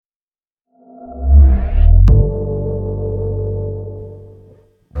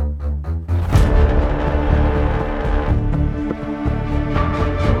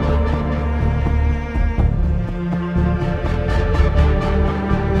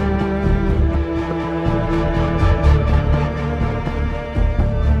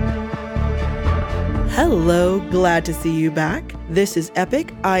Hello, glad to see you back. This is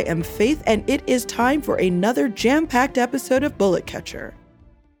Epic, I am Faith, and it is time for another jam-packed episode of Bullet Catcher.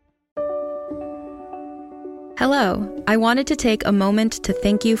 Hello, I wanted to take a moment to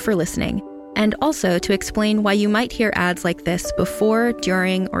thank you for listening, and also to explain why you might hear ads like this before,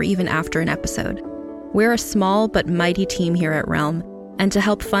 during, or even after an episode. We're a small but mighty team here at Realm, and to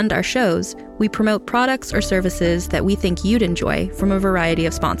help fund our shows, we promote products or services that we think you'd enjoy from a variety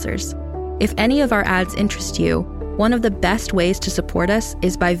of sponsors. If any of our ads interest you, one of the best ways to support us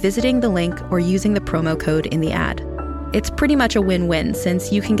is by visiting the link or using the promo code in the ad. It's pretty much a win-win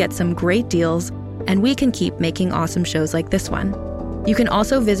since you can get some great deals and we can keep making awesome shows like this one. You can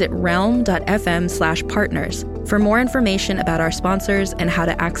also visit realm.fm/partners for more information about our sponsors and how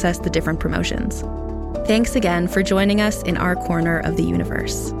to access the different promotions. Thanks again for joining us in our corner of the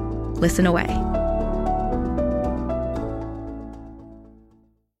universe. Listen away.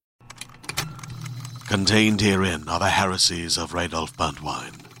 Contained herein are the heresies of Radolf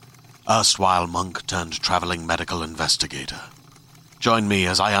Burntwine, erstwhile monk turned traveling medical investigator. Join me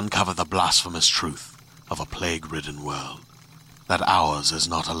as I uncover the blasphemous truth of a plague-ridden world, that ours is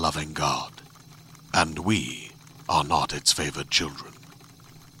not a loving God, and we are not its favored children.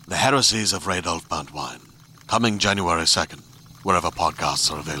 The heresies of Radolf Burntwine, coming January 2nd, wherever podcasts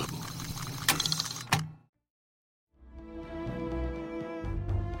are available.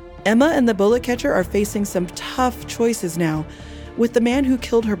 Emma and the Bullet Catcher are facing some tough choices now. With the man who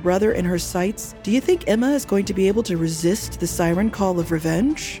killed her brother in her sights, do you think Emma is going to be able to resist the siren call of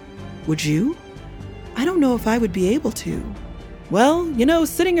revenge? Would you? I don't know if I would be able to. Well,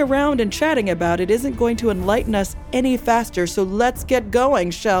 sitting around and chatting about it isn't going to enlighten us any faster, so let's get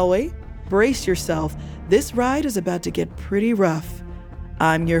going, shall we? Brace yourself. This ride is about to get pretty rough.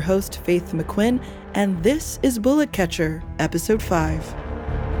 I'm your host, Faith McQuinn, and this is Bullet Catcher, Episode 5.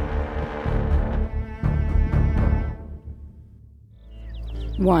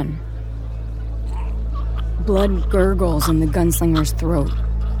 One. Blood gurgles in the gunslinger's throat.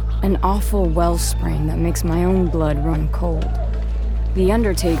 An awful wellspring that makes my own blood run cold. The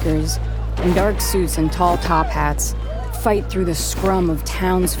undertakers, in dark suits and tall top hats, fight through the scrum of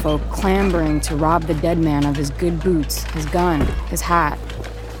townsfolk clambering to rob the dead man of his good boots, his gun, his hat.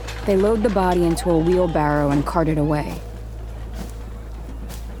 They load the body into a wheelbarrow and cart it away.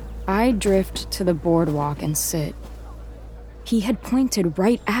 I drift to the boardwalk and sit. He had pointed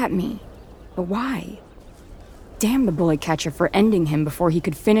right at me. But why? Damn the Bullet Catcher for ending him before he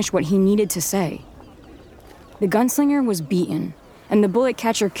could finish what he needed to say. The gunslinger was beaten, and the Bullet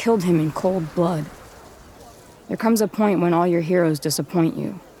Catcher killed him in cold blood. There comes a point when all your heroes disappoint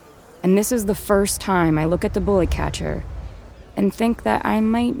you. And this is the first time I look at the Bullet Catcher and think that I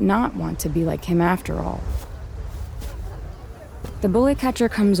might not want to be like him after all. The Bullet Catcher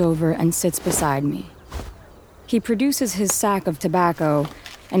comes over and sits beside me. He produces his sack of tobacco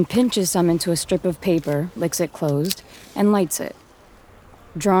and pinches some into a strip of paper, licks it closed, and lights it.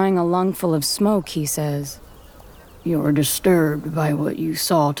 Drawing a lungful of smoke, he says, "You're disturbed by what you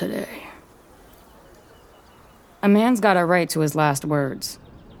saw today." A man's got a right to his last words.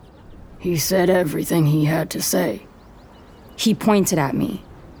 He said everything he had to say. He pointed at me.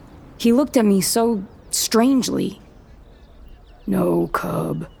 He looked at me so strangely. No,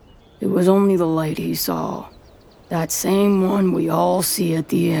 cub. It was only the light he saw. That same one we all see at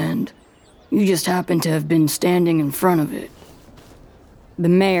the end. You just happen to have been standing in front of it. The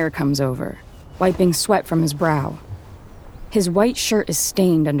mayor comes over, wiping sweat from his brow. His white shirt is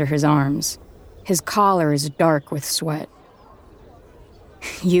stained under his arms. His collar is dark with sweat.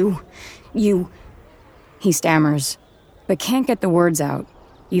 You, he stammers, but can't get the words out,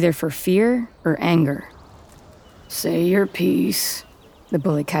 either for fear or anger. Say your piece, the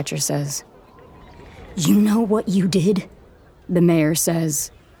Bullet Catcher says. You know what you did? The mayor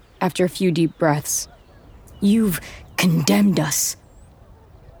says, after a few deep breaths. You've condemned us.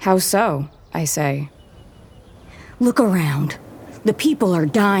 How so? I say. Look around. The people are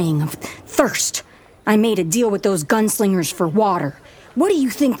dying of thirst. I made a deal with those gunslingers for water. What do you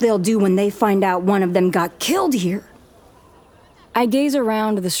think they'll do when they find out one of them got killed here? I gaze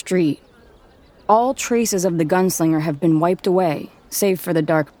around the street. All traces of the gunslinger have been wiped away, save for the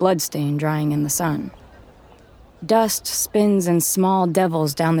dark bloodstain drying in the sun. Dust spins in small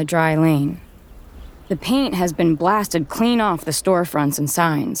devils down the dry lane. The paint has been blasted clean off the storefronts and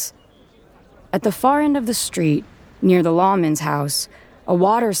signs. At the far end of the street, near the lawman's house, a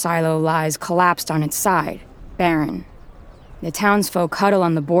water silo lies collapsed on its side, barren. The townsfolk huddle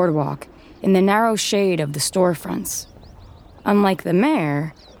on the boardwalk, in the narrow shade of the storefronts. Unlike the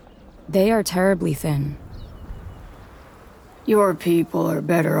mayor, they are terribly thin. Your people are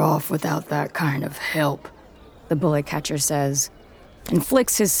better off without that kind of help, the bullet catcher says, and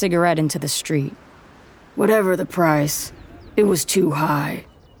flicks his cigarette into the street. Whatever the price, it was too high.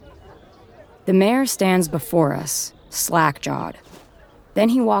 The mayor stands before us, slack-jawed. Then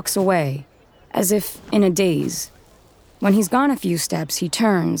he walks away, as if in a daze. When he's gone a few steps, he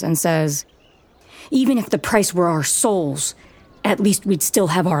turns and says, "Even if the price were our souls, at least we'd still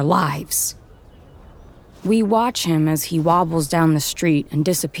have our lives." We watch him as he wobbles down the street and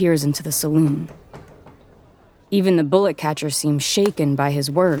disappears into the saloon. Even the bullet catcher seems shaken by his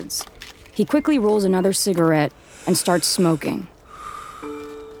words. He quickly rolls another cigarette and starts smoking.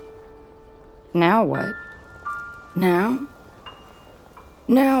 Now what? Now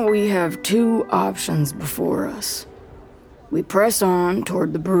we have two options before us. We press on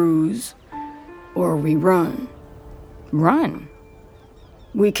toward the Bruises, or we run. Run?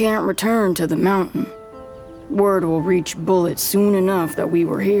 We can't return to the mountain. Word will reach Bullet soon enough that we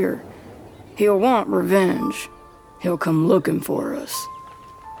were here. He'll want revenge. He'll come looking for us.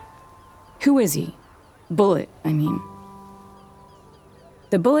 Who is he? Bullet, I mean.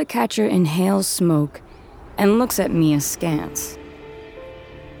 The bullet catcher inhales smoke and looks at me askance.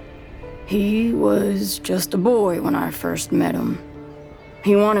 He was just a boy when I first met him.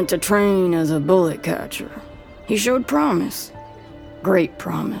 He wanted to train as a bullet catcher. He showed promise. Great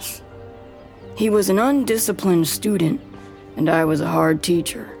promise. He was an undisciplined student, and I was a hard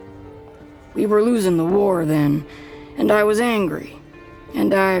teacher. We were losing the war then, and I was angry.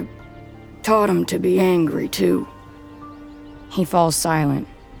 And I taught him to be angry, too. He falls silent.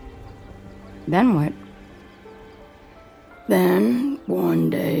 Then what? Then, one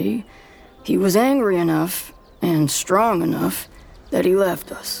day, he was angry enough and strong enough that he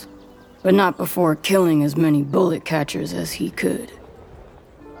left us, but not before killing as many bullet catchers as he could.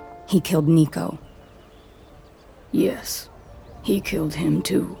 He killed Nico. Yes, he killed him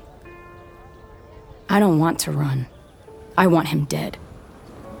too. I don't want to run. I want him dead.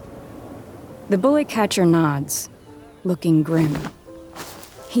 The bullet catcher nods, looking grim.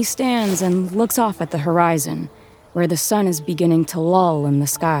 He stands and looks off at the horizon, where the sun is beginning to lull in the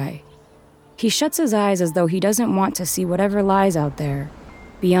sky. He shuts his eyes as though he doesn't want to see whatever lies out there,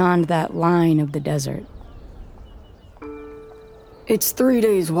 beyond that line of the desert. It's 3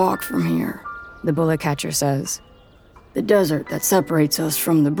 days' walk from here, the bullet catcher says. The desert that separates us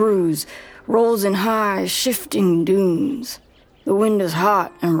from the Bruises rolls in high, shifting dunes. The wind is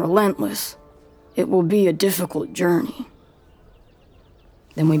hot and relentless. It will be a difficult journey.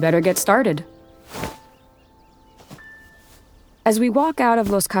 Then we better get started. As we walk out of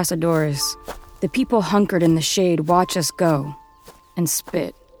Los Cazadores, the people hunkered in the shade watch us go and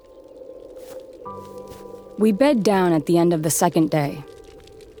spit. We bed down at the end of the second day.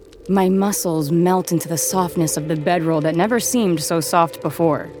 My muscles melt into the softness of the bedroll that never seemed so soft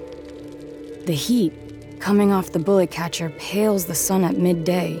before. The heat coming off the bullet catcher pales the sun at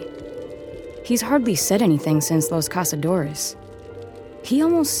midday. He's hardly said anything since Los Cazadores. He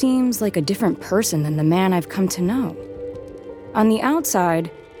almost seems like a different person than the man I've come to know. On the outside,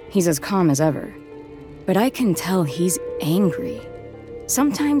 he's as calm as ever. But I can tell he's angry.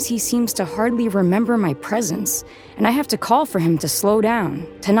 Sometimes he seems to hardly remember my presence, and I have to call for him to slow down,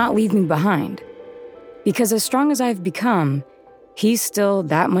 to not leave me behind. Because as strong as I've become, he's still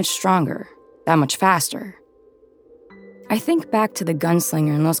that much stronger, that much faster. I think back to the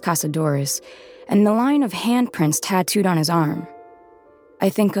gunslinger in Los Cazadores and the line of handprints tattooed on his arm. I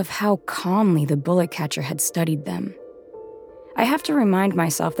think of how calmly the bullet catcher had studied them. I have to remind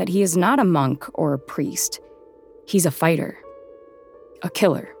myself that he is not a monk or a priest. He's a fighter. A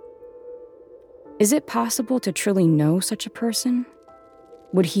killer. Is it possible to truly know such a person?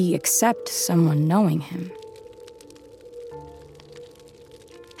 Would he accept someone knowing him?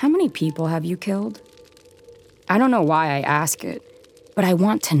 How many people have you killed? I don't know why I ask it, but I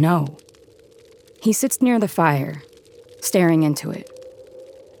want to know. He sits near the fire, staring into it.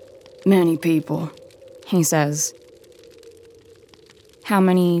 Many people, he says. How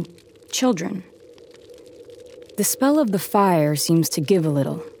many children? The spell of the fire seems to give a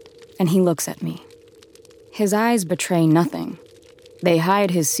little, and he looks at me. His eyes betray nothing. They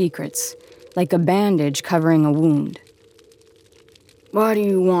hide his secrets, like a bandage covering a wound. Why do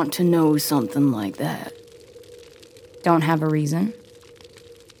you want to know something like that? Don't have a reason.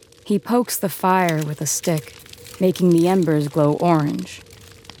 He pokes the fire with a stick, making the embers glow orange.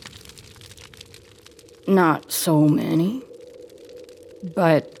 Not so many,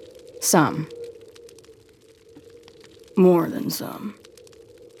 but some. More than some.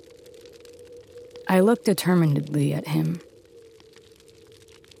 I look determinedly at him.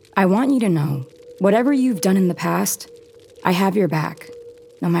 I want you to know, whatever you've done in the past, I have your back,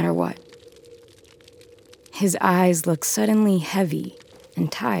 no matter what. His eyes look suddenly heavy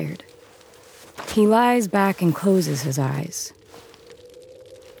and tired. He lies back and closes his eyes.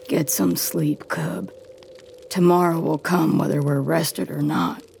 Get some sleep, cub. Tomorrow will come whether we're rested or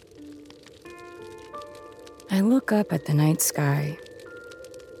not. I look up at the night sky.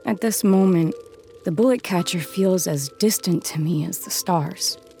 At this moment, the bullet catcher feels as distant to me as the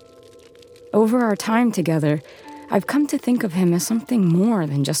stars. Over our time together, I've come to think of him as something more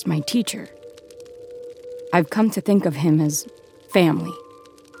than just my teacher. I've come to think of him as family.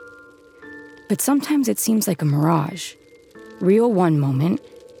 But sometimes it seems like a mirage. Real one moment,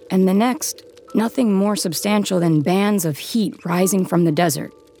 and the next, nothing more substantial than bands of heat rising from the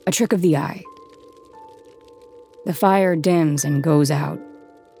desert, a trick of the eye. The fire dims and goes out.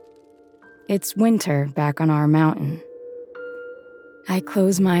 It's winter back on our mountain. I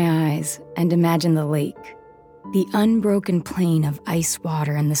close my eyes and imagine the lake, the unbroken plain of ice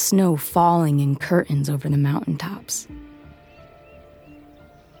water and the snow falling in curtains over the mountaintops.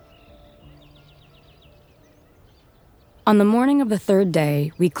 On the morning of the third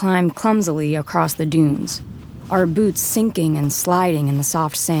day, we climb clumsily across the dunes, our boots sinking and sliding in the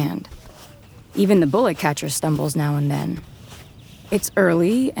soft sand. Even the bullet catcher stumbles now and then. It's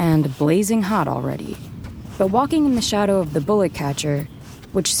early and blazing hot already, but walking in the shadow of the bullet catcher,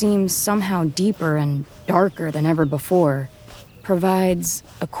 which seems somehow deeper and darker than ever before, provides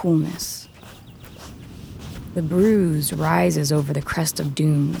a coolness. The Bruises rises over the crest of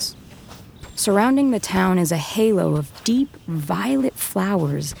dunes. Surrounding the town is a halo of deep violet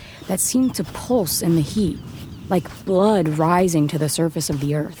flowers that seem to pulse in the heat, like blood rising to the surface of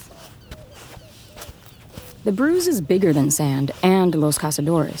the earth. The Bruises is bigger than Sand and Los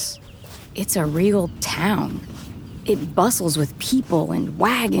Cazadores. It's a real town. It bustles with people and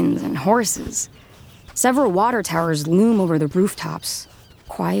wagons and horses. Several water towers loom over the rooftops,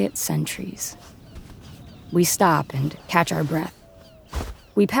 quiet sentries. We stop and catch our breath.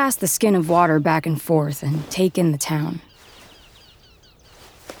 We pass the skin of water back and forth and take in the town.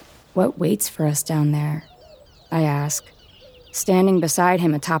 What waits for us down there? I ask, standing beside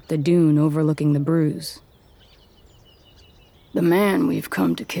him atop the dune overlooking the Bruises. The man we've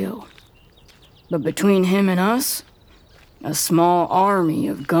come to kill. But between him and us, a small army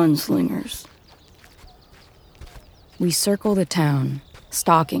of gunslingers. We circle the town,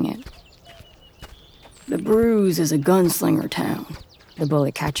 stalking it. The Bruises is a gunslinger town, the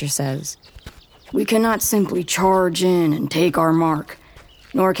bullet catcher says. We cannot simply charge in and take our mark,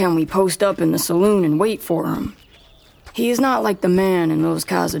 nor can we post up in the saloon and wait for him. He is not like the man in Los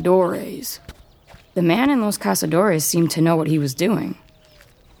Cazadores. The man in Los Cazadores seemed to know what he was doing.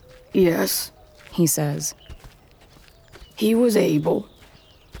 Yes, he says. He was able.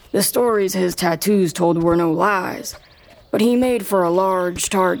 The stories his tattoos told were no lies, but he made for a large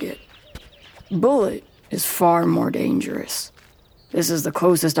target. Bullet is far more dangerous. This is the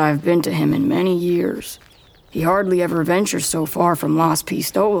closest I've been to him in many years. He hardly ever ventures so far from Las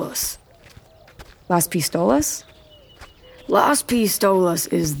Pistolas. Las Pistolas? Las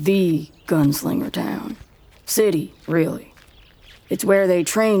Pistolas is the gunslinger town. City, really. It's where they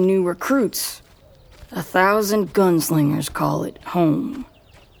train new recruits. 1,000 gunslingers call it home.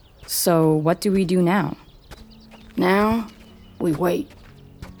 So what do we do now? Now, we wait.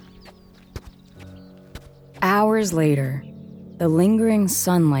 Hours later, the lingering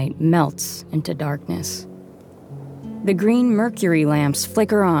sunlight melts into darkness. The green mercury lamps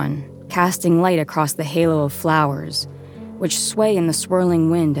flicker on, casting light across the halo of flowers, which sway in the swirling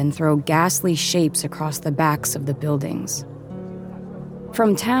wind and throw ghastly shapes across the backs of the buildings.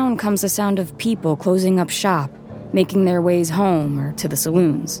 From town comes the sound of people closing up shop, making their ways home or to the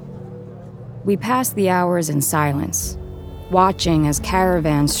saloons. We pass the hours in silence, watching as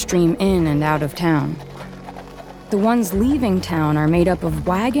caravans stream in and out of town. The ones leaving town are made up of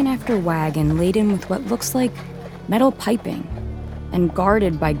wagon after wagon laden with what looks like metal piping and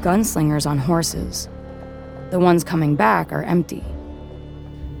guarded by gunslingers on horses. The ones coming back are empty.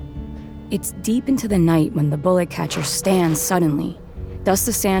 It's deep into the night when the bullet catcher stands suddenly, dusts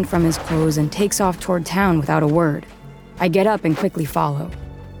the sand from his clothes, and takes off toward town without a word. I get up and quickly follow.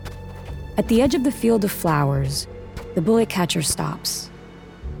 At the edge of the field of flowers, the bullet catcher stops.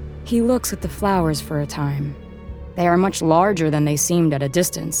 He looks at the flowers for a time. They are much larger than they seemed at a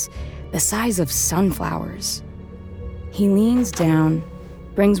distance, the size of sunflowers. He leans down,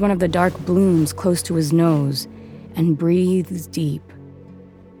 brings one of the dark blooms close to his nose, and breathes deep.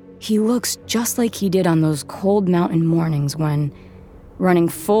 He looks just like he did on those cold mountain mornings when, running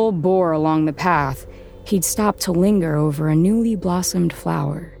full bore along the path, he'd stop to linger over a newly blossomed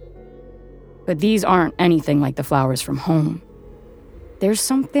flower. but these aren't anything like the flowers from home. There's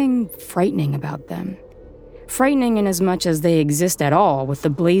something frightening about them. Frightening in as much as they exist at all, with the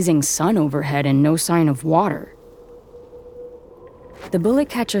blazing sun overhead and no sign of water. The bullet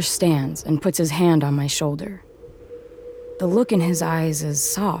catcher stands and puts his hand on my shoulder. The look in his eyes is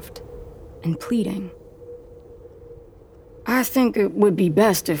soft and pleading. I think it would be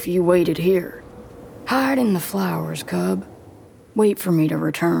best if you waited here. Hide in the flowers, cub. Wait for me to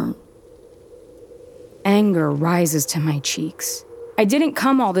return. Anger rises to my cheeks. I didn't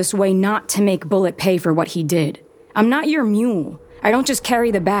come all this way not to make Bullet pay for what he did. I'm not your mule. I don't just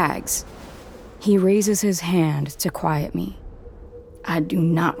carry the bags. He raises his hand to quiet me. I do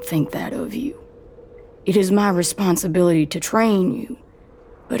not think that of you. It is my responsibility to train you,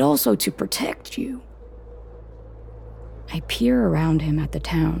 but also to protect you. I peer around him at the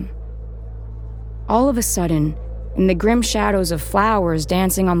town. All of a sudden, in the grim shadows of flowers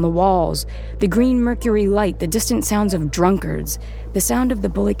dancing on the walls, the green mercury light, the distant sounds of drunkards, the sound of the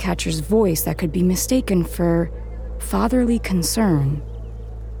bullet catcher's voice that could be mistaken for fatherly concern,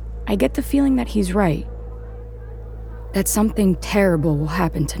 I get the feeling that he's right. That something terrible will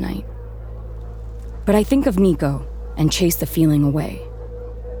happen tonight. But I think of Nico and chase the feeling away.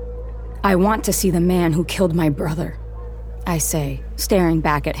 I want to see the man who killed my brother, I say, staring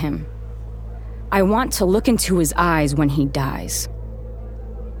back at him. I want to look into his eyes when he dies.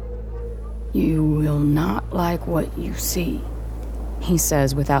 You will not like what you see, he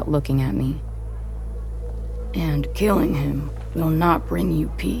says without looking at me. And killing him will not bring you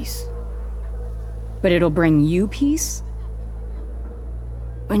peace. But it'll bring you peace?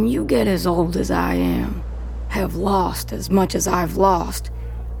 When you get as old as I am, have lost as much as I've lost,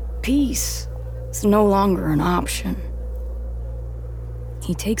 peace is no longer an option.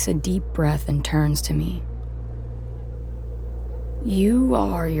 He takes a deep breath and turns to me. You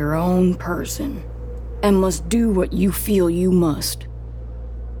are your own person and must do what you feel you must.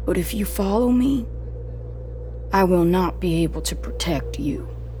 But if you follow me, I will not be able to protect you.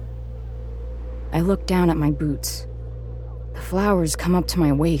 I look down at my boots. The flowers come up to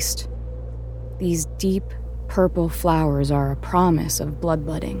my waist. These deep purple flowers are a promise of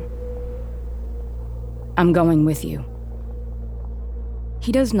bloodletting. I'm going with you.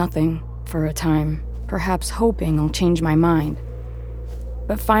 He does nothing for a time, perhaps hoping I'll change my mind.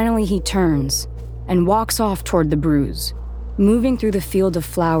 But finally he turns and walks off toward the Bruise, moving through the field of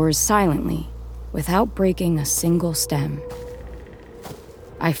flowers silently, without breaking a single stem.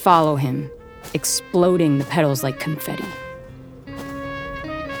 I follow him, exploding the petals like confetti.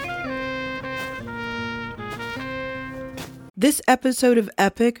 This episode of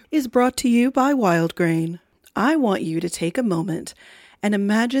Epic is brought to you by Wild Grain. I want you to take a moment and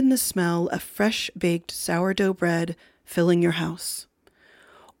imagine the smell of fresh-baked sourdough bread filling your house.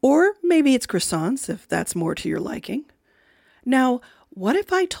 Or maybe it's croissants, if that's more to your liking. Now, what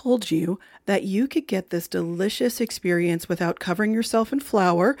if I told you that you could get this delicious experience without covering yourself in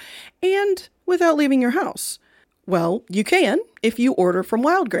flour and without leaving your house? Well, you can if you order from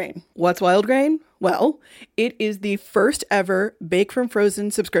Wild Grain. What's Wild Grain? Well, it is the first ever Bake from Frozen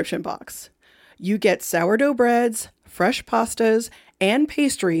subscription box. You get sourdough breads, fresh pastas, and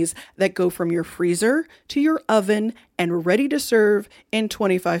pastries that go from your freezer to your oven and ready to serve in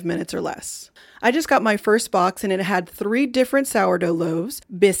 25 minutes or less. I just got my first box and it had 3 different sourdough loaves,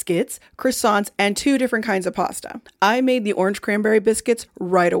 biscuits, croissants, and 2 different kinds of pasta. I made the orange cranberry biscuits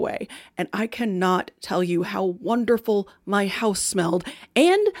right away, and I cannot tell you how wonderful my house smelled,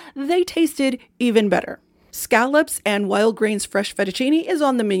 and they tasted even better. Scallops and Wild Grain's fresh fettuccine is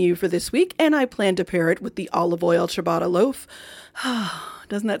on the menu for this week, and I plan to pair it with the olive oil ciabatta loaf.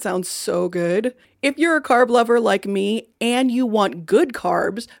 Doesn't that sound so good? If you're a carb lover like me and you want good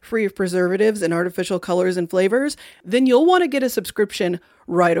carbs free of preservatives and artificial colors and flavors, then you'll want to get a subscription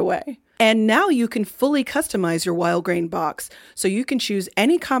right away. And now you can fully customize your Wild Grain box, so you can choose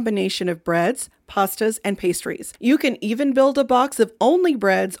any combination of breads, pastas, and pastries. You can even build a box of only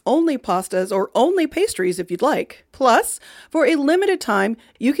breads, only pastas, or only pastries if you'd like. Plus, for a limited time,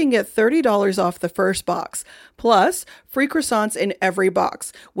 you can get $30 off the first box, plus free croissants in every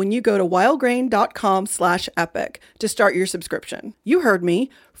box when you go to wildgrain.com/epic to start your subscription. You heard me.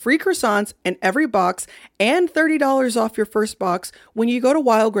 Free croissants in every box and $30 off your first box when you go to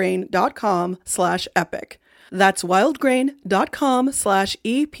wildgrain.com/epic. That's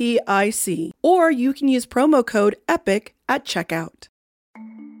wildgrain.com/EPIC. Or you can use promo code EPIC at checkout.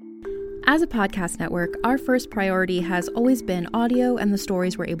 As a podcast network, our first priority has always been audio and the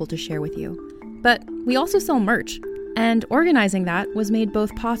stories we're able to share with you. But we also sell merch, and organizing that was made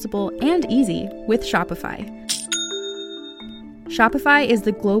both possible and easy with Shopify. Shopify is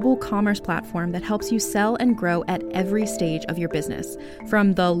the global commerce platform that helps you sell and grow at every stage of your business,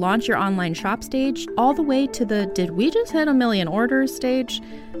 from the launch your online shop stage all the way to the did we just hit 1 million orders stage.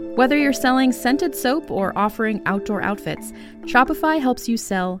 Whether you're selling scented soap or offering outdoor outfits, Shopify helps you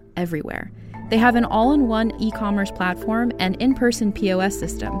sell everywhere. They have an all-in-one e-commerce platform and in-person POS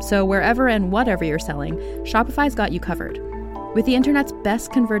system, so wherever and whatever you're selling, Shopify's got you covered. With the internet's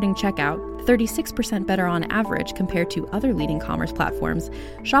best converting checkout, 36% better on average compared to other leading commerce platforms,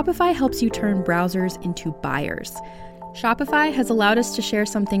 Shopify helps you turn browsers into buyers. Shopify has allowed us to share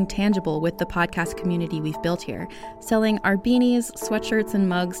something tangible with the podcast community we've built here, selling our beanies, sweatshirts, and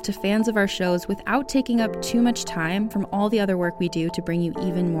mugs to fans of our shows without taking up too much time from all the other work we do to bring you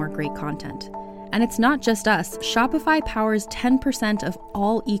even more great content. And it's not just us. Shopify powers 10% of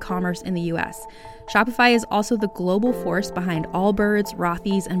all e-commerce in the US. Shopify is also the global force behind Allbirds,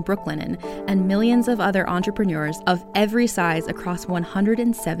 Rothy's, and Brooklinen, and millions of other entrepreneurs of every size across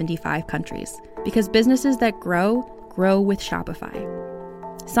 175 countries. Because businesses that grow with Shopify.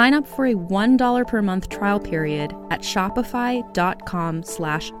 Sign up for a $1 per month trial period at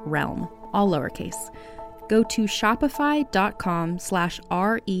shopify.com/realm, all lowercase. Go to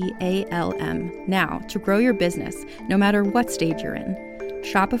shopify.com/REALM now to grow your business, no matter what stage you're in.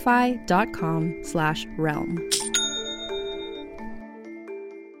 Shopify.com/realm.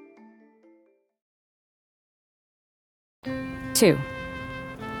 Two.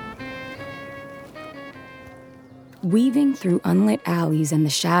 Weaving through unlit alleys and the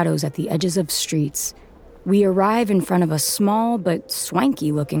shadows at the edges of streets, we arrive in front of a small but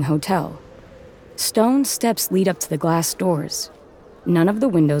swanky-looking hotel. Stone steps lead up to the glass doors. None of the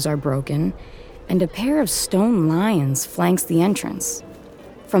windows are broken, and a pair of stone lions flanks the entrance.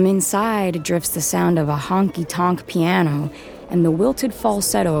 From inside drifts the sound of a honky-tonk piano and the wilted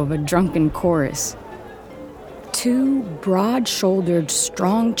falsetto of a drunken chorus. Two broad-shouldered,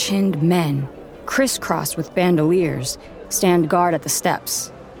 strong-chinned men, crisscrossed with bandoliers, stand guard at the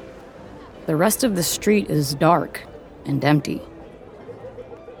steps. The rest of the street is dark and empty.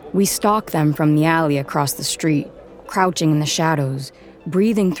 We stalk them from the alley across the street, crouching in the shadows,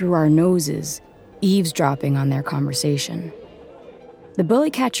 breathing through our noses, eavesdropping on their conversation. The bully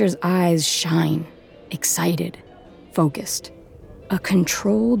catcher's eyes shine, excited, focused. A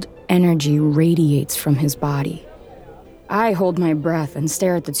controlled energy radiates from his body. I hold my breath and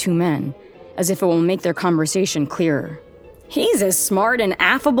stare at the two men, as if it will make their conversation clearer. "He's as smart and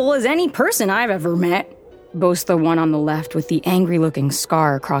affable as any person I've ever met," boasts the one on the left with the angry-looking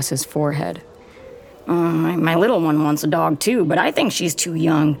scar across his forehead. My little one wants a dog too, but I think she's too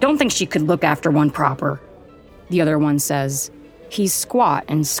young. Don't think she could look after one proper," the other one says. He's squat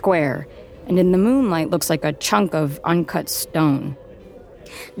and square, and in the moonlight looks like a chunk of uncut stone.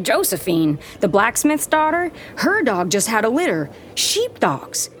 "Josephine, the blacksmith's daughter, her dog just had a litter.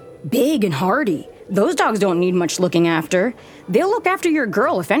 Sheepdogs. Big and hardy. Those dogs don't need much looking after. They'll look after your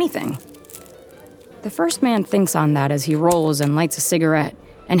girl, if anything." The first man thinks on that as he rolls and lights a cigarette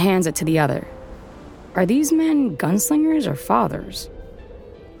and hands it to the other. Are these men gunslingers or fathers?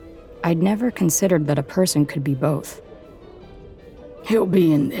 I'd never considered that a person could be both. "He'll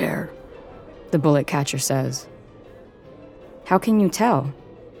be in there," the bullet catcher says. "How can you tell?"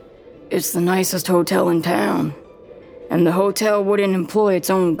 "It's the nicest hotel in town. And the hotel wouldn't employ its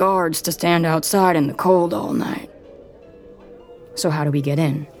own guards to stand outside in the cold all night." "So how do we get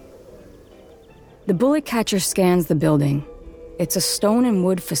in?" The bullet catcher scans the building. It's a stone and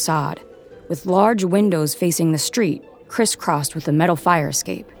wood facade, with large windows facing the street, crisscrossed with a metal fire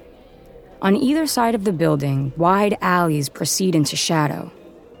escape. On either side of the building, wide alleys proceed into shadow.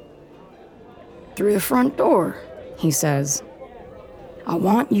 "Through the front door," he says. "I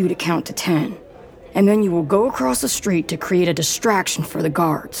want you to count to 10. And then you will go across the street to create a distraction for the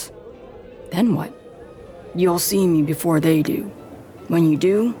guards." "Then what?" "You'll see me before they do. When you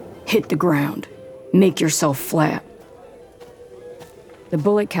do, hit the ground. Make yourself flat." The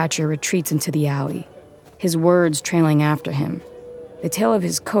bullet catcher retreats into the alley, his words trailing after him, the tail of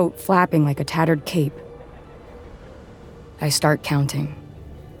his coat flapping like a tattered cape. I start counting.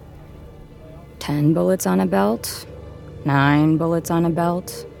 10 bullets on a belt, 9 bullets on a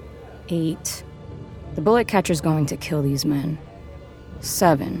belt, 8. The bullet catcher's going to kill these men.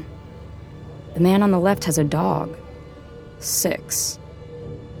 7. The man on the left has a dog. 6.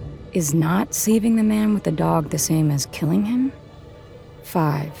 Is not saving the man with the dog the same as killing him?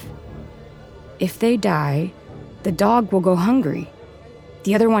 5. If they die, the dog will go hungry.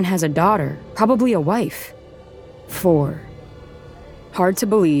 The other one has a daughter, probably a wife. 4. Hard to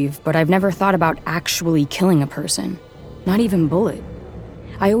believe, but I've never thought about actually killing a person. Not even Bullet.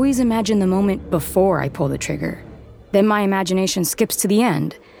 I always imagine the moment before I pull the trigger. Then my imagination skips to the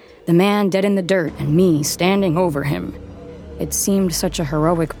end, the man dead in the dirt and me standing over him. It seemed such a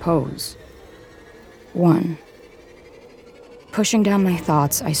heroic pose. 1. Pushing down my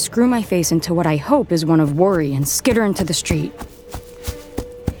thoughts, I screw my face into what I hope is one of worry and skitter into the street.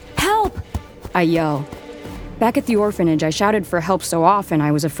 "Help!" I yell. Back at the orphanage, I shouted for help so often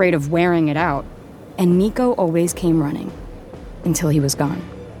I was afraid of wearing it out, and Miko always came running, until he was gone.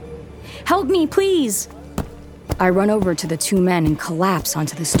 "Help me, please!" I run over to the 2 men and collapse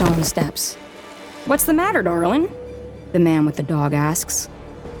onto the stone steps. "What's the matter, darling?" the man with the dog asks.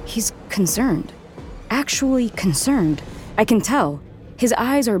 He's concerned. Actually concerned. I can tell. His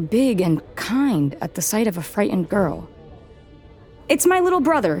eyes are big and kind at the sight of a frightened girl. "It's my little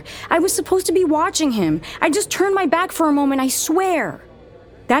brother. I was supposed to be watching him. I just turned my back for a moment, I swear."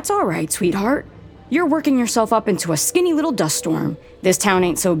 "That's all right, sweetheart. You're working yourself up into a skinny little dust storm. This town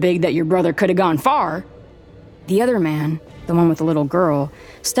ain't so big that your brother could have gone far." The other man, the one with the little girl,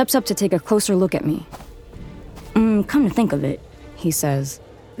 steps up to take a closer look at me. Come to think of it," he says,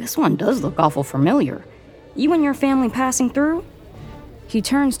 "this one does look awful familiar. You and your family passing through?" He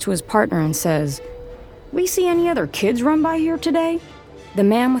turns to his partner and says, "We see any other kids run by here today?" The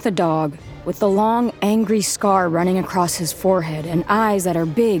man with a dog, with the long, angry scar running across his forehead and eyes that are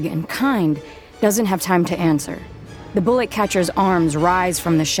big and kind, doesn't have time to answer. The bullet catcher's arms rise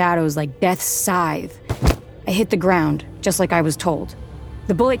from the shadows like death's scythe. I hit the ground, just like I was told.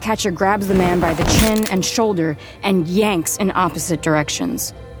 The bullet catcher grabs the man by the chin and shoulder and yanks in opposite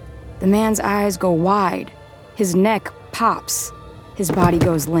directions. The man's eyes go wide. His neck pops. His body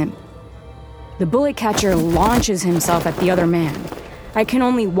goes limp. The bullet catcher launches himself at the other man. I can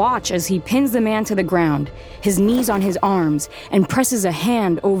only watch as he pins the man to the ground, his knees on his arms, and presses a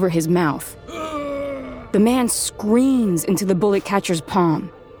hand over his mouth. The man screams into the bullet catcher's palm.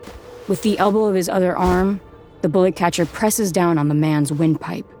 With the elbow of his other arm, the bullet catcher presses down on the man's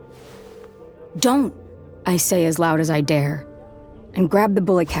windpipe. "Don't," I say as loud as I dare, and grab the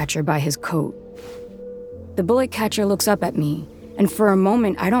bullet catcher by his coat. The bullet catcher looks up at me, and for a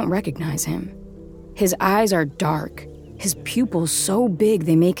moment I don't recognize him. His eyes are dark, his pupils so big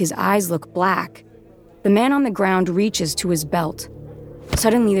they make his eyes look black. The man on the ground reaches to his belt.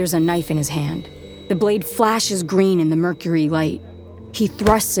 Suddenly there's a knife in his hand. The blade flashes green in the mercury light. He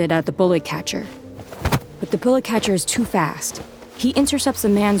thrusts it at the bullet catcher. But the bullet catcher is too fast. He intercepts the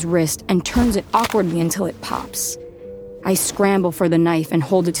man's wrist and turns it awkwardly until it pops. I scramble for the knife and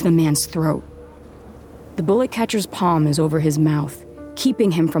hold it to the man's throat. The bullet catcher's palm is over his mouth,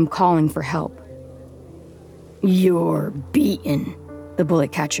 keeping him from calling for help. "You're beaten," the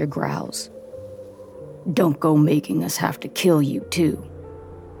bullet catcher growls. "Don't go making us have to kill you, too."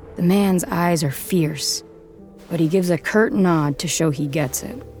 The man's eyes are fierce, but he gives a curt nod to show he gets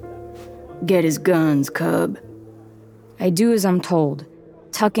it. "Get his guns, cub." I do as I'm told,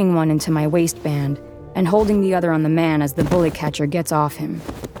 tucking one into my waistband and holding the other on the man as the bullet catcher gets off him.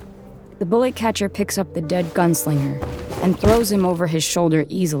 The bullet catcher picks up the dead gunslinger and throws him over his shoulder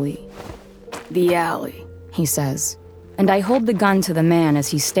easily. "The alley," he says, and I hold the gun to the man as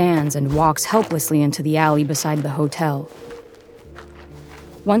he stands and walks helplessly into the alley beside the hotel.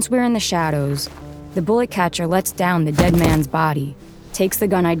 Once we're in the shadows, the bullet catcher lets down the dead man's body, takes the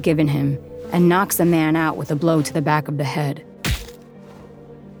gun I'd given him, and knocks the man out with a blow to the back of the head.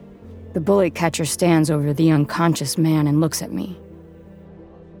 The bullet catcher stands over the unconscious man and looks at me.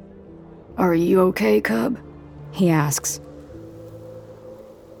 "Are you okay, cub?" he asks.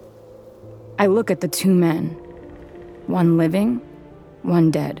 I look at the 2 men, one living, one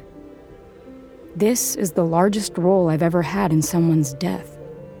dead. This is the largest role I've ever had in someone's death.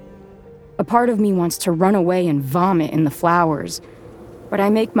 A part of me wants to run away and vomit in the flowers, but I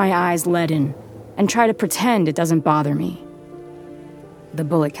make my eyes leaden and try to pretend it doesn't bother me. The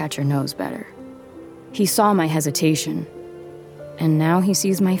bullet catcher knows better. He saw my hesitation, and now he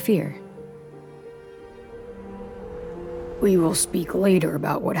sees my fear. "We will speak later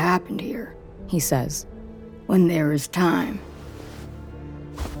about what happened here," he says, "when there is time."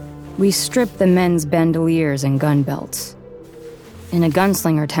 We strip the men's bandoliers and gun belts. In a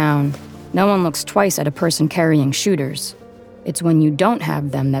gunslinger town, no one looks twice at a person carrying shooters. It's when you don't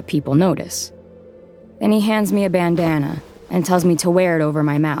have them that people notice. Then he hands me a bandana and tells me to wear it over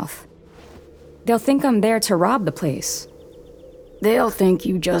my mouth. They'll think I'm there to rob the place. They'll think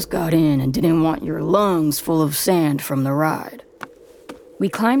you just got in and didn't want your lungs full of sand from the ride. We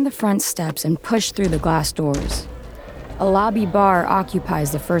climb the front steps and push through the glass doors. A lobby bar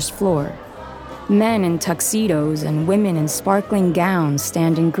occupies the first floor. Men in tuxedos and women in sparkling gowns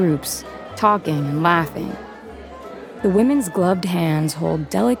stand in groups, talking and laughing. The women's gloved hands hold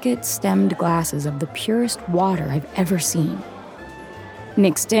delicate stemmed glasses of the purest water I've ever seen.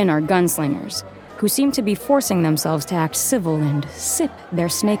 Mixed in are gunslingers, who seem to be forcing themselves to act civil and sip their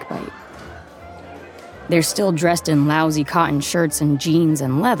snakebite. They're still dressed in lousy cotton shirts and jeans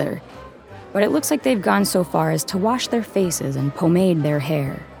and leather, but it looks like they've gone so far as to wash their faces and pomade their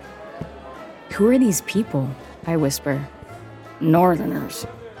hair. "Who are these people?" I whisper. "Northerners.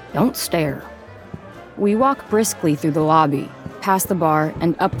 Don't stare." We walk briskly through the lobby, past the bar,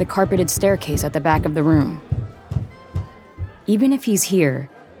 and up the carpeted staircase at the back of the room. Even if he's here,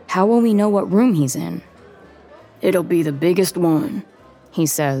 how will we know what room he's in? "It'll be the biggest one," he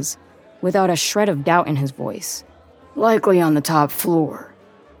says, without a shred of doubt in his voice. "Likely on the top floor."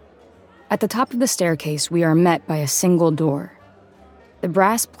 At the top of the staircase, we are met by a single door. The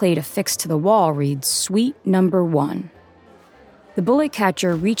brass plate affixed to the wall reads, "Suite Number 1. The bullet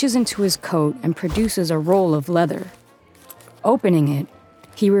catcher reaches into his coat and produces a roll of leather. Opening it,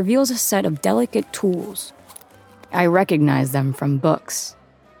 he reveals a set of delicate tools. I recognize them from books.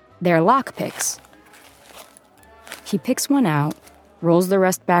 They're lockpicks. He picks one out, rolls the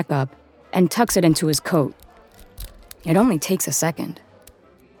rest back up, and tucks it into his coat. It only takes a second.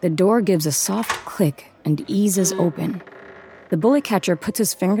 The door gives a soft click and eases open. The bullet catcher puts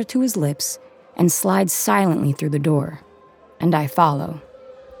his finger to his lips and slides silently through the door. And I follow,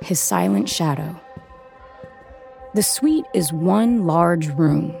 his silent shadow. The suite is one large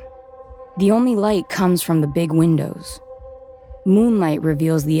room. The only light comes from the big windows. Moonlight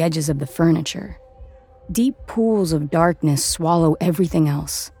reveals the edges of the furniture. Deep pools of darkness swallow everything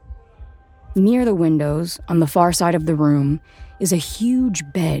else. Near the windows, on the far side of the room, is a huge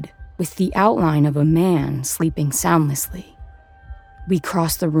bed with the outline of a man sleeping soundlessly. We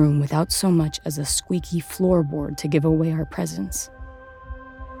cross the room without so much as a squeaky floorboard to give away our presence.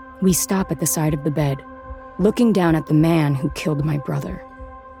 We stop at the side of the bed, looking down at the man who killed my brother.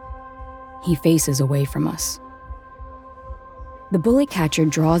 He faces away from us. The bullet catcher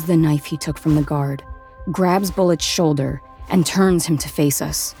draws the knife he took from the guard, grabs Bullet's shoulder, and turns him to face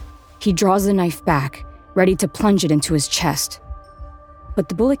us. He draws the knife back, ready to plunge it into his chest. But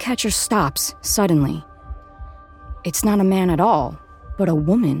the bullet catcher stops suddenly. It's not a man at all, but a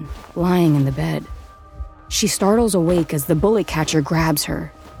woman lying in the bed. She startles awake as the bullet catcher grabs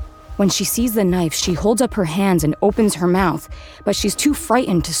her. When she sees the knife, she holds up her hands and opens her mouth, but she's too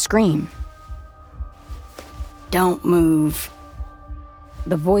frightened to scream. "Don't move."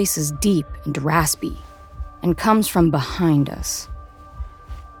 The voice is deep and raspy and comes from behind us.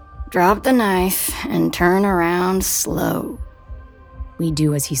 "Drop the knife and turn around slow." We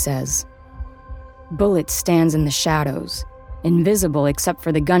do as he says. Bullet stands in the shadows, invisible except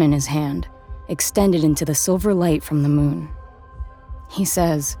for the gun in his hand, extended into the silver light from the moon. He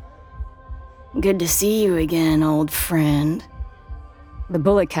says, "Good to see you again, old friend." The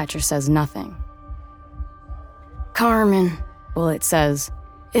bullet catcher says nothing. "Carmen," Bullet says,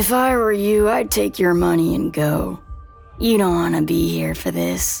 "if I were you, I'd take your money and go. You don't want to be here for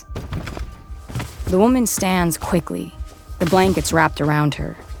this." The woman stands quickly, the blankets wrapped around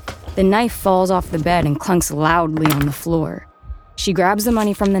her. The knife falls off the bed and clunks loudly on the floor. She grabs the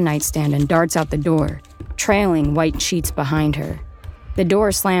money from the nightstand and darts out the door, trailing white sheets behind her. The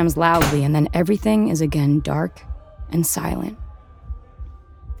door slams loudly, and then everything is again dark and silent.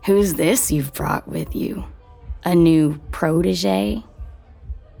 "Who's this you've brought with you? A new protege?"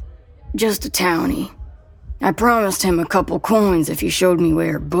 "Just a townie. I promised him a couple coins if he showed me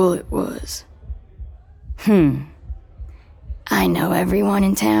where Bullet was." "I know everyone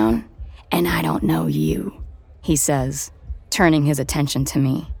in town, and I don't know you," he says, turning his attention to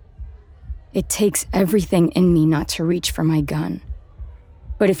me. It takes everything in me not to reach for my gun.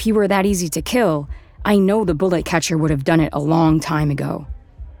 But if he were that easy to kill, I know the bullet catcher would have done it a long time ago.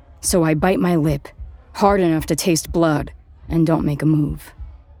 So I bite my lip, hard enough to taste blood, and don't make a move.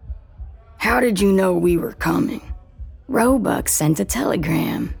 "How did you know we were coming?" "Roebuck sent a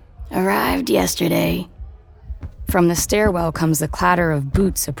telegram. Arrived yesterday." From the stairwell comes the clatter of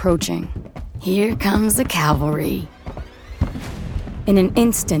boots approaching. "Here comes the cavalry." In an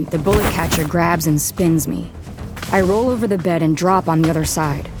instant, the bullet catcher grabs and spins me. I roll over the bed and drop on the other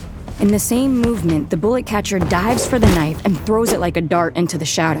side. In the same movement, the bullet catcher dives for the knife and throws it like a dart into the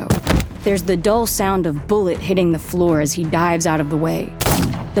shadow. There's the dull sound of bullet hitting the floor as he dives out of the way.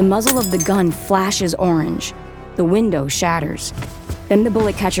 The muzzle of the gun flashes orange. The window shatters. Then the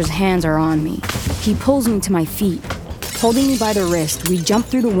bullet catcher's hands are on me. He pulls me to my feet. Holding me by the wrist, we jump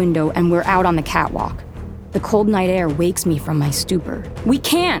through the window and we're out on the catwalk. The cold night air wakes me from my stupor. "We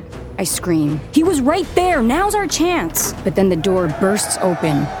can't!" I scream. "He was right there! Now's our chance!" But then the door bursts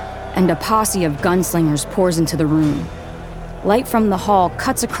open. and a posse of gunslingers pours into the room. Light from the hall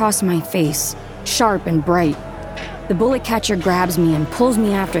cuts across my face, sharp and bright. The bullet catcher grabs me and pulls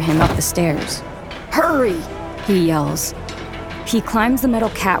me after him up the stairs. "Hurry!" he yells. He climbs the metal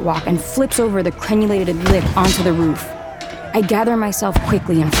catwalk and flips over the crenulated lip onto the roof. I gather myself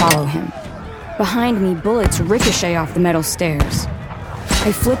quickly and follow him. Behind me, bullets ricochet off the metal stairs.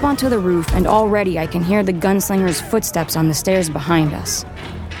 I flip onto the roof, and already I can hear the gunslinger's footsteps on the stairs behind us.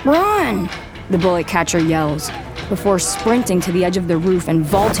 "Run!" the bullet catcher yells, before sprinting to the edge of the roof and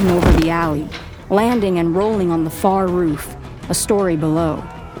vaulting over the alley, landing and rolling on the far roof, a story below.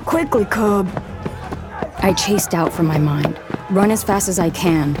 "Quickly, cub!" I chased out from my mind, run as fast as I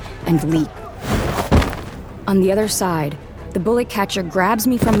can, and leap. On the other side, the bullet catcher grabs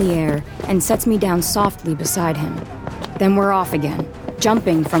me from the air and sets me down softly beside him. Then we're off again,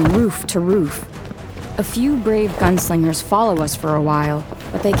 jumping from roof to roof. A few brave gunslingers follow us for a while,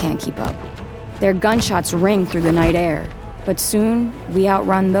 but they can't keep up. Their gunshots ring through the night air, but soon we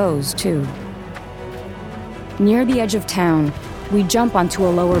outrun those too. Near the edge of town, we jump onto a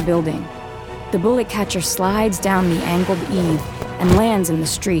lower building. The bullet catcher slides down the angled eave and lands in the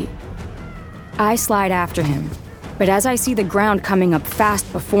street. I slide after him, but as I see the ground coming up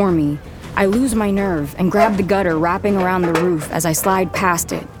fast before me, I lose my nerve and grab the gutter wrapping around the roof as I slide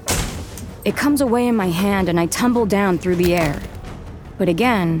past it. It comes away in my hand and I tumble down through the air. But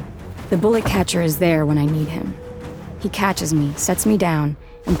again, the bullet catcher is there when I need him. He catches me, sets me down,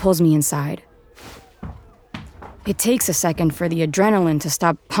 and pulls me inside. It takes a second for the adrenaline to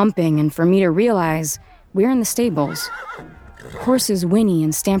stop pumping and for me to realize we're in the stables. Horses whinny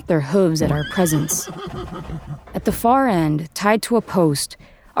and stamp their hooves at our presence. At the far end, tied to a post,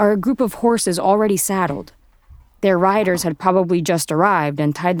 are a group of horses already saddled. Their riders had probably just arrived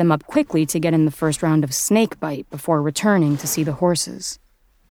and tied them up quickly to get in the first round of snake bite before returning to see the horses.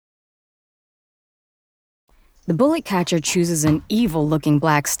 The bullet catcher chooses an evil-looking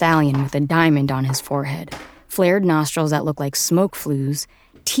black stallion with a diamond on his forehead, flared nostrils that look like smoke flues,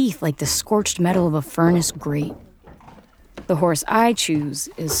 teeth like the scorched metal of a furnace grate. The horse I choose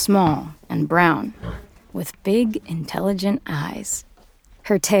is small and brown, with big, intelligent eyes.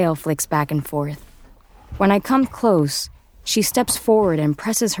 Her tail flicks back and forth. When I come close, she steps forward and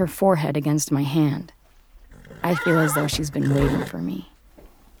presses her forehead against my hand. I feel as though she's been waiting for me.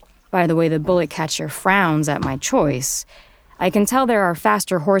 By the way the bullet catcher frowns at my choice, I can tell there are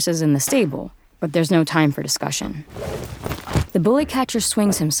faster horses in the stable, but there's no time for discussion. The bullet catcher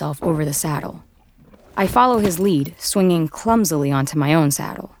swings himself over the saddle. I follow his lead, swinging clumsily onto my own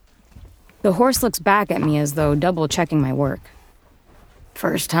saddle. The horse looks back at me as though double-checking my work.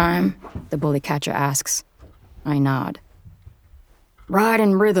 "First time?" the bullet catcher asks. I nod. "Ride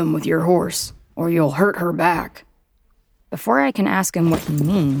in rhythm with your horse, or you'll hurt her back." Before I can ask him what he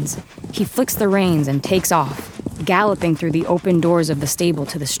means, he flicks the reins and takes off, galloping through the open doors of the stable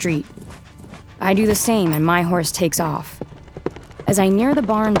to the street. I do the same and my horse takes off. As I near the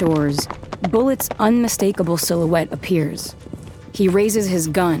barn doors, Bullet's unmistakable silhouette appears. He raises his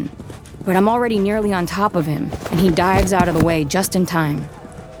gun, but I'm already nearly on top of him, and he dives out of the way just in time.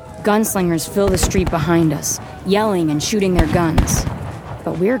 Gunslingers fill the street behind us, yelling and shooting their guns.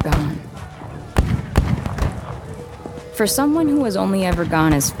 But we're gone. For someone who has only ever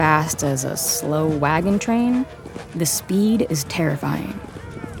gone as fast as a slow wagon train, the speed is terrifying.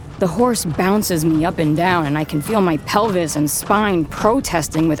 The horse bounces me up and down, and I can feel my pelvis and spine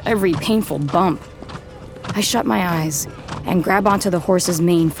protesting with every painful bump. I shut my eyes and grab onto the horse's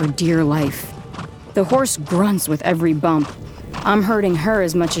mane for dear life. The horse grunts with every bump. I'm hurting her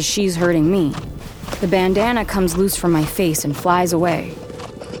as much as she's hurting me. The bandana comes loose from my face and flies away.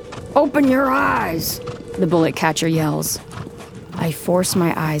 "Open your eyes!" the bullet catcher yells. I force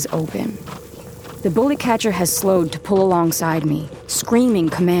my eyes open. The bullet catcher has slowed to pull alongside me, screaming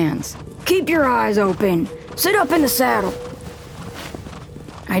commands. "Keep your eyes open! Sit up in the saddle!"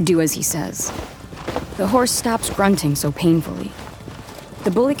 I do as he says. The horse stops grunting so painfully.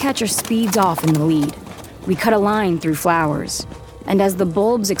 The bullet catcher speeds off in the lead. We cut a line through flowers, and as the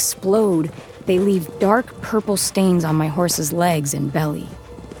bulbs explode, they leave dark purple stains on my horse's legs and belly.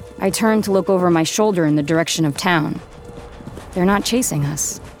 I turn to look over my shoulder in the direction of town. They're not chasing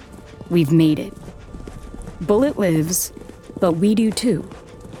us. We've made it. Bullet lives, but we do too.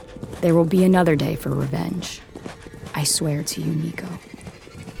 There will be another day for revenge. I swear to you, Nico.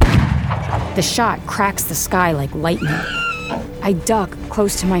 The shot cracks the sky like lightning. I duck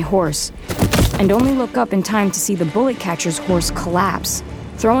close to my horse and only look up in time to see the bullet catcher's horse collapse,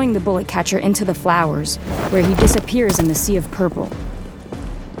 throwing the bullet catcher into the flowers, where he disappears in the sea of purple.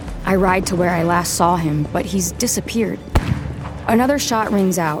 I ride to where I last saw him, but he's disappeared. Another shot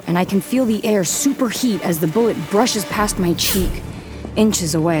rings out, and I can feel the air superheat as the bullet brushes past my cheek,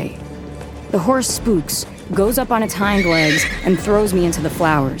 inches away. The horse spooks, goes up on its hind legs, and throws me into the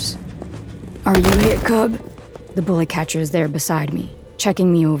flowers. "Are you hit, cub?" The bullet catcher is there beside me,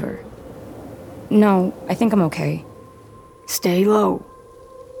 checking me over. "No, I think I'm okay." "Stay low."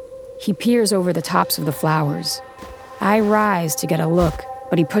 He peers over the tops of the flowers. I rise to get a look,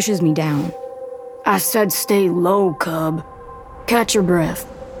 but he pushes me down. "I said stay low, cub. Catch your breath."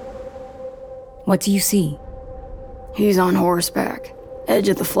 "What do you see?" "He's on horseback, edge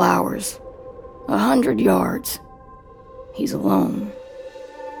of the flowers. 100 yards. He's alone."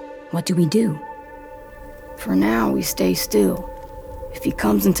 "What do we do?" "For now, we stay still. If he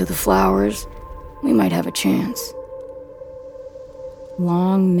comes into the flowers, we might have a chance."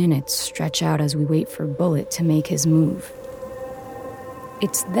 Long minutes stretch out as we wait for Bullet to make his move.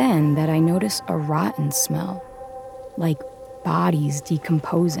 It's then that I notice a rotten smell, like bodies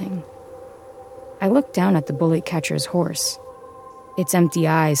decomposing. I look down at the bullet catcher's horse. Its empty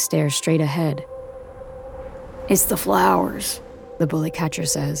eyes stare straight ahead. "It's the flowers," the bullet catcher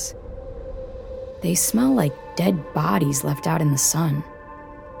says. They smell like dead bodies left out in the sun.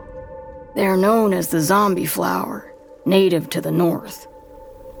 "They're known as the zombie flower, native to the north.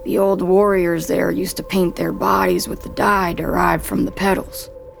 The old warriors there used to paint their bodies with the dye derived from the petals.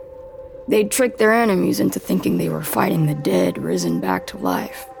 They'd trick their enemies into thinking they were fighting the dead risen back to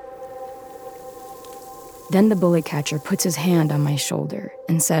life." Then the bullet catcher puts his hand on my shoulder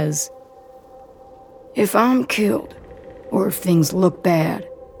and says, "If I'm killed, or if things look bad,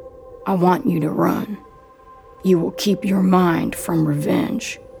 I want you to run. You will keep your mind from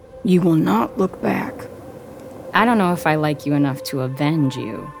revenge. You will not look back." "I don't know if I like you enough to avenge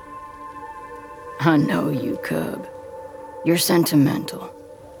you." "I know you, cub. You're sentimental."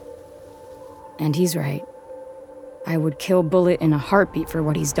 And he's right. I would kill Bullet in a heartbeat for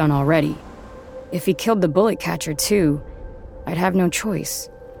what he's done already. If he killed the bullet catcher too, I'd have no choice.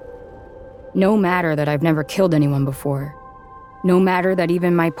 No matter that I've never killed anyone before. No matter that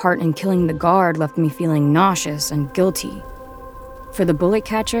even my part in killing the guard left me feeling nauseous and guilty. For the bullet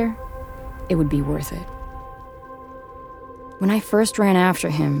catcher, it would be worth it. When I first ran after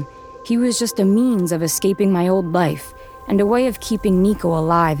him, he was just a means of escaping my old life and a way of keeping Nico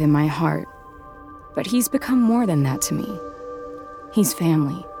alive in my heart. But he's become more than that to me. He's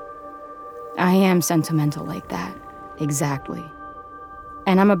family. I am sentimental like that, exactly.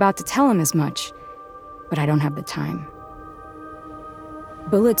 And I'm about to tell him as much, but I don't have the time.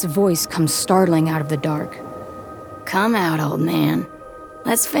 Bullet's voice comes startling out of the dark. "Come out, old man.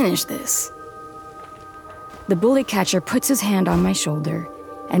 Let's finish this." The bullet catcher puts his hand on my shoulder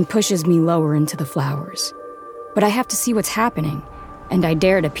and pushes me lower into the flowers. But I have to see what's happening, and I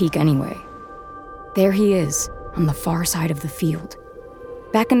dare to peek anyway. There he is, on the far side of the field.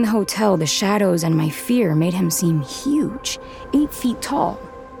 Back in the hotel, the shadows and my fear made him seem huge, 8 feet tall.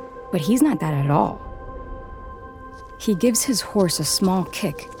 But he's not that at all. He gives his horse a small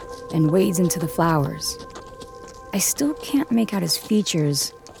kick and wades into the flowers. I still can't make out his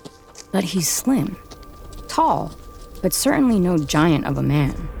features, but he's slim, tall, but certainly no giant of a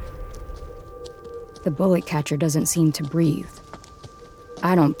man. The bullet catcher doesn't seem to breathe.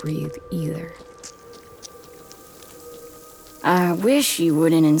 I don't breathe either. "I wish you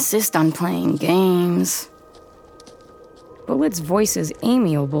wouldn't insist on playing games." Bullet's voice is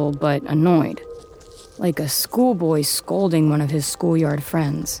amiable but annoyed, like a schoolboy scolding one of his schoolyard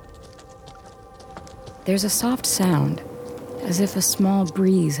friends. There's a soft sound, as if a small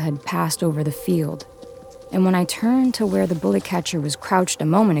breeze had passed over the field, and when I turn to where the bullet catcher was crouched a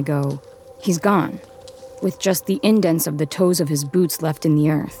moment ago, he's gone, with just the indents of the toes of his boots left in the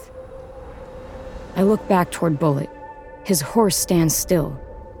earth. I look back toward Bullet. His horse stands still.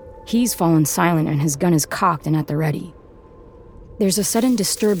 He's fallen silent and his gun is cocked and at the ready. There's a sudden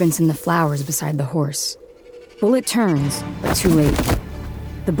disturbance in the flowers beside the horse. Bullet turns, but too late.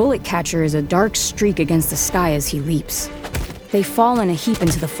 The bullet catcher is a dark streak against the sky as he leaps. They fall in a heap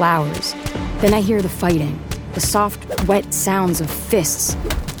into the flowers. Then I hear the fighting, the soft, wet sounds of fists,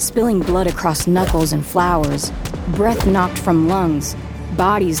 spilling blood across knuckles and flowers, breath knocked from lungs,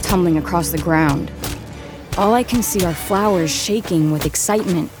 bodies tumbling across the ground. All I can see are flowers shaking with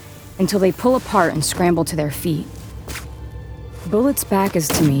excitement until they pull apart and scramble to their feet. Bullet's back is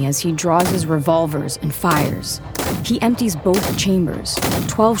to me as he draws his revolvers and fires. He empties both chambers,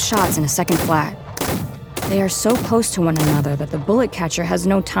 12 shots in a second flat. They are so close to one another that the bullet catcher has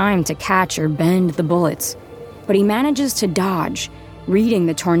no time to catch or bend the bullets, but he manages to dodge, reading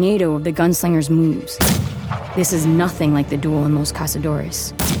the tornado of the gunslinger's moves. This is nothing like the duel in Los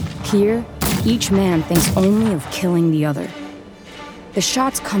Cazadores. Here, each man thinks only of killing the other. The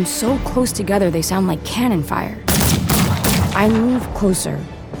shots come so close together they sound like cannon fire. I move closer,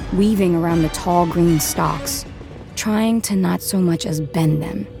 weaving around the tall green stalks, trying to not so much as bend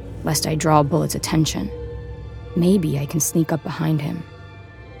them, lest I draw Bullet's attention. Maybe I can sneak up behind him.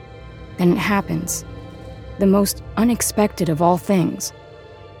 Then it happens. The most unexpected of all things.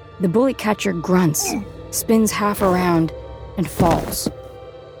 The bullet catcher grunts, spins half around, and falls.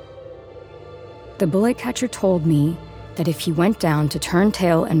 The bullet catcher told me that if he went down to turn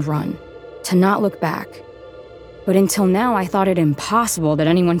tail and run, to not look back. But until now, I thought it impossible that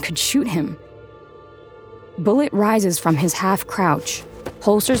anyone could shoot him. Bullet rises from his half-crouch,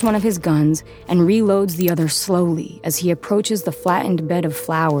 holsters one of his guns, and reloads the other slowly as he approaches the flattened bed of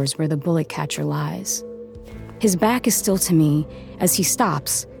flowers where the bullet catcher lies. His back is still to me as he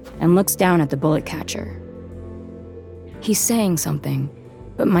stops and looks down at the bullet catcher. He's saying something,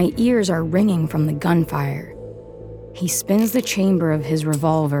 but my ears are ringing from the gunfire. He spins the chamber of his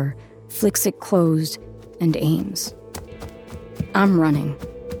revolver, flicks it closed, and aims. I'm running.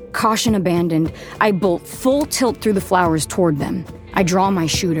 Caution abandoned, I bolt full tilt through the flowers toward them. I draw my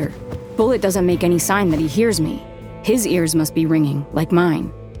shooter. Bullet doesn't make any sign that he hears me. His ears must be ringing, like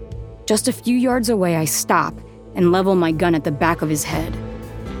mine. Just a few yards away, I stop and level my gun at the back of his head.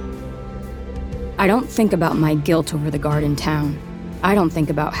 I don't think about my guilt over the guard in town. I don't think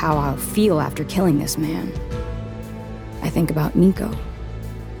about how I'll feel after killing this man. I think about Nico.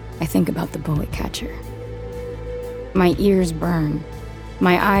 I think about the bullet catcher. My ears burn.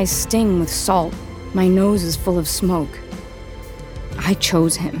 My eyes sting with salt. My nose is full of smoke. I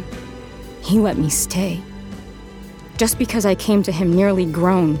chose him. He let me stay. Just because I came to him nearly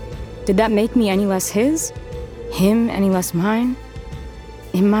grown, did that make me any less his? Him any less mine?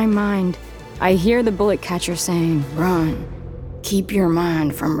 In my mind, I hear the bullet catcher saying, "Run. Keep your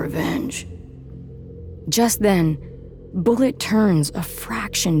mind from revenge." Just then, Bullet turns a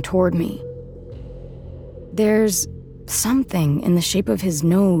fraction toward me. There's something in the shape of his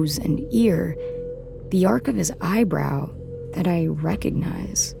nose and ear, the arc of his eyebrow, that I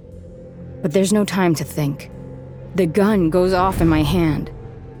recognize. But there's no time to think. The gun goes off in my hand.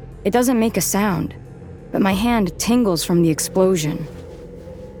 It doesn't make a sound, but my hand tingles from the explosion.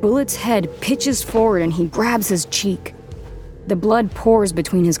 Bullet's head pitches forward and he grabs his cheek. The blood pours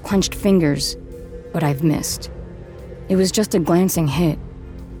between his clenched fingers, but I've missed. It was just a glancing hit.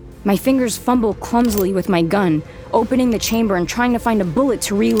 My fingers fumble clumsily with my gun, opening the chamber and trying to find a bullet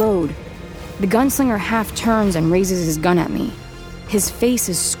to reload. The gunslinger half turns and raises his gun at me. His face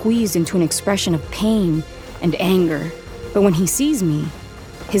is squeezed into an expression of pain and anger, but when he sees me,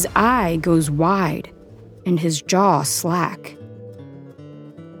 his eye goes wide and his jaw slack.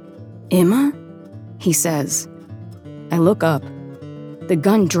 "Emma?" he says. I look up. The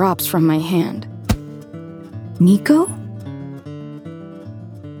gun drops from my hand. "Nico?"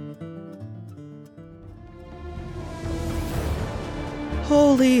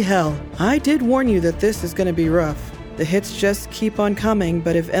 Holy hell. I did warn you that this is going to be rough. The hits just keep on coming,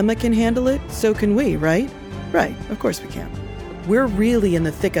 but if Emma can handle it, so can we, right? Right, of course we can. We're really in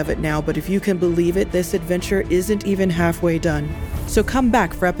the thick of it now, but if you can believe it, this adventure isn't even halfway done. So come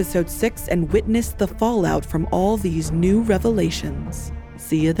back for episode 6 and witness the fallout from all these new revelations.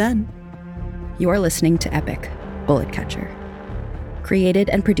 See you then. You are listening to Epic, Bullet Catcher. Created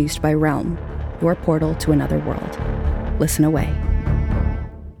and produced by Realm, your portal to another world. Listen away.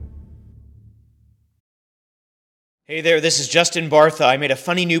 Hey there, this is Justin Bartha. I made a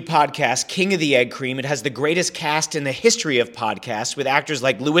funny new podcast, King of the Egg Cream. It has the greatest cast in the history of podcasts with actors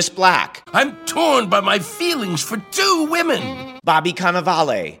like Louis Black, I'm torn by my feelings for two women. Bobby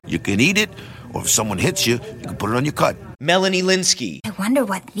Cannavale, You can eat it, or if someone hits you, you can put it on your cut. Melanie Linsky, I wonder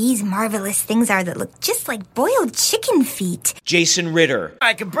what these marvelous things are that look just like boiled chicken feet. Jason Ritter,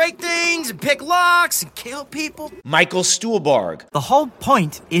 I can break things and pick locks and kill people. Michael Stuhlbarg, The whole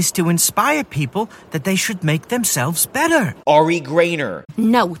point is to inspire people that they should make themselves better. Ari Grainer,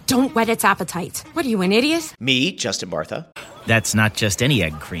 No, don't whet its appetite. What are you, an idiot? me, Justin Bartha, That's not just any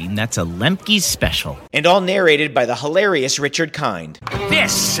egg cream, that's a Lemke's special. and all narrated by the hilarious Richard Kind.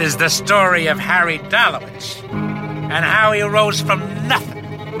 This is the story of Harry Dalowitz and how he rose from nothing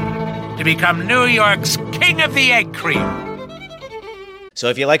to become New York's King of the Egg Cream. So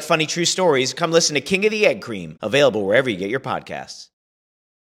if you like funny true stories, come listen to King of the Egg Cream, available wherever you get your podcasts.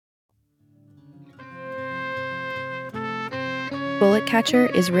 Bullet Catcher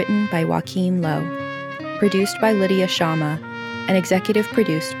is written by Joaquin Lowe, produced by Lydia Shama, and executive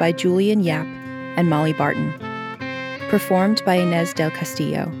produced by Julian Yap and Molly Barton. Performed by Inez del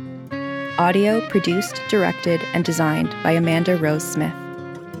Castillo. Audio produced, directed, and designed by Amanda Rose Smith.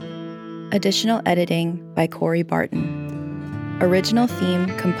 Additional editing by Corey Barton. Original theme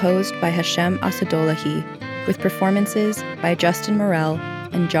composed by Hashem Asadolahi, with performances by Justin Morel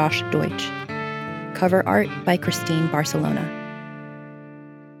and Josh Deutsch. Cover art by Christine Barcelona.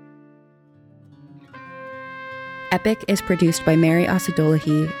 Epic is produced by Mary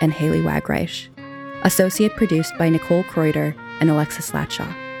Asadolahi and Haley Wagreich. Associate produced by Nicole Kreuter and Alexis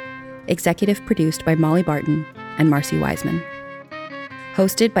Latshaw. Executive produced by Molly Barton and Marcy Wiseman.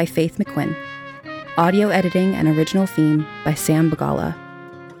 Hosted by Faith McQuinn. Audio editing and original theme by Sam Bagala.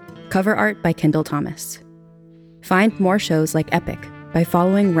 Cover art by Kendall Thomas. Find more shows like Epic by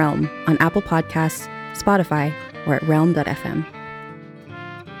following Realm on Apple Podcasts, Spotify, or at realm.fm.